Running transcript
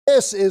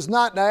This is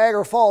not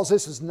Niagara Falls,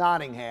 this is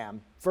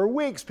Nottingham. For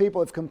weeks,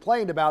 people have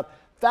complained about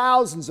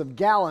thousands of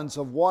gallons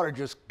of water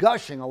just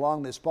gushing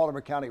along this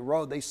Baltimore County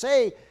road. They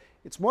say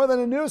it's more than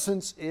a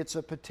nuisance, it's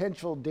a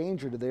potential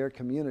danger to their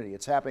community.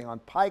 It's happening on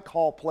Pike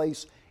Hall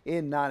Place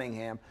in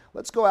Nottingham.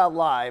 Let's go out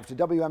live to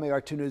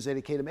WMAR 2 News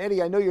Eddie Kadam.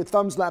 Eddie, I know your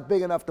thumb's not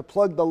big enough to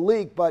plug the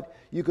leak, but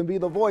you can be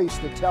the voice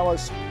to tell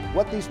us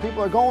what these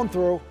people are going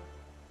through.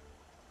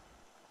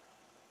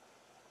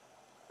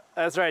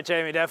 That's right,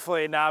 Jamie,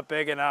 definitely not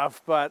big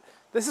enough, but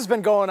this has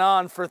been going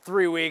on for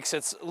 3 weeks.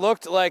 It's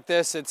looked like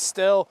this. It's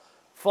still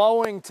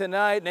flowing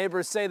tonight.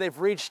 Neighbors say they've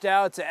reached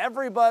out to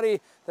everybody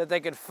that they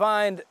could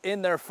find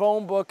in their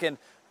phone book, and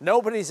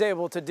nobody's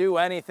able to do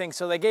anything,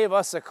 so they gave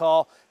us a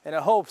call in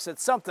the hopes that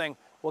something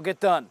will get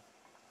done.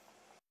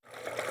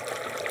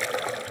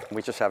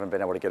 We just haven't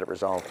been able to get it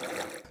resolved.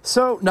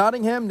 So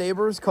Nottingham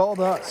neighbors called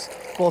us.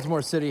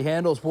 Baltimore City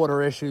handles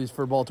water issues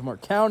for Baltimore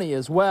County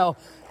as well.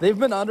 They've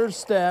been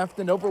understaffed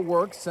and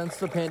overworked since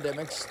the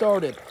pandemic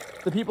started.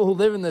 The people who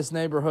live in this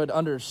neighborhood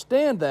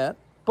understand that,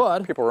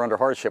 but people are under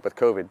hardship with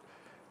COVID,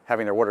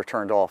 having their water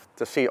turned off.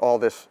 To see all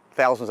this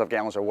thousands of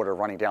gallons of water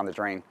running down the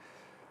drain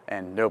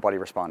and nobody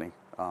responding,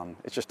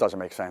 it just doesn't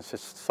make sense.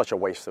 It's such a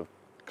waste of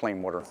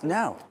clean water.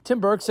 No. Tim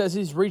Burke says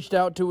he's reached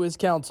out to his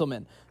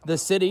councilman, the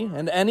city,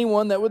 and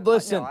anyone that would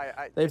listen.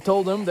 They've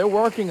told him they're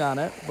working on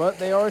it, but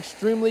they are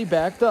extremely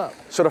backed up.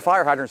 So the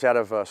fire hydrant's out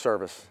of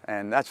service,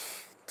 and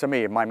that's, to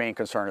me, my main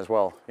concern as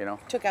well, you know.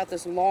 Took out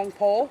this long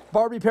pole.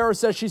 Barbie Paris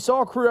says she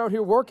saw a crew out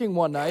here working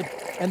one night,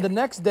 and the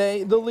next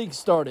day, the leak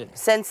started.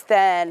 Since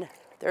then,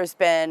 there's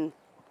been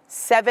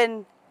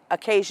 7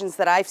 occasions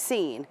that I've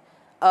seen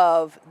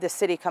of the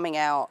city coming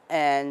out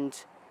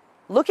and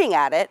looking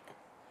at it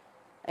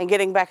and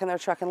getting back in their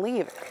truck and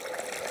leaving.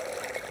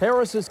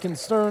 Paris is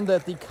concerned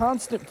that the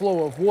constant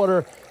flow of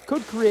water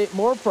could create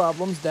more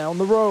problems down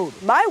the road.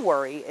 My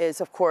worry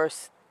is, of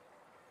course,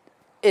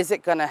 is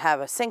it going to have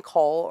a sinkhole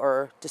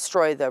or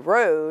destroy the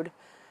road?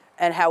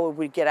 And how would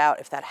we get out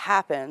if that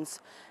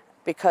happens?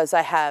 Because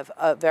I have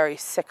a very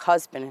sick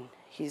husband.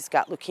 He's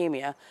got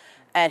leukemia,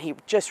 and he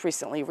just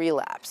recently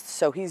relapsed.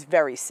 So he's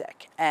very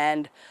sick.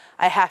 And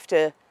I have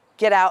to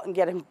get out and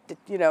get him,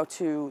 you know,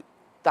 to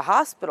the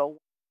hospital.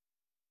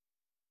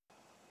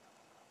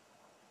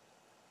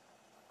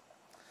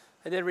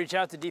 I did reach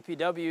out to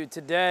DPW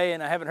today,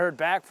 and I haven't heard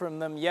back from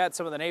them yet.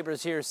 Some of the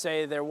neighbors here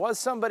say there was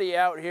somebody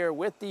out here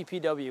with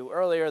DPW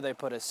earlier. They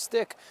put a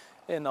stick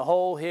in the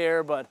hole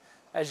here, but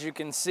as you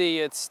can see,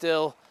 it's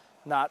still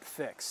not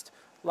fixed.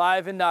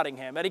 Live in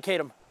Nottingham, Eddie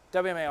Kadam,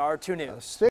 WMAR 2 News.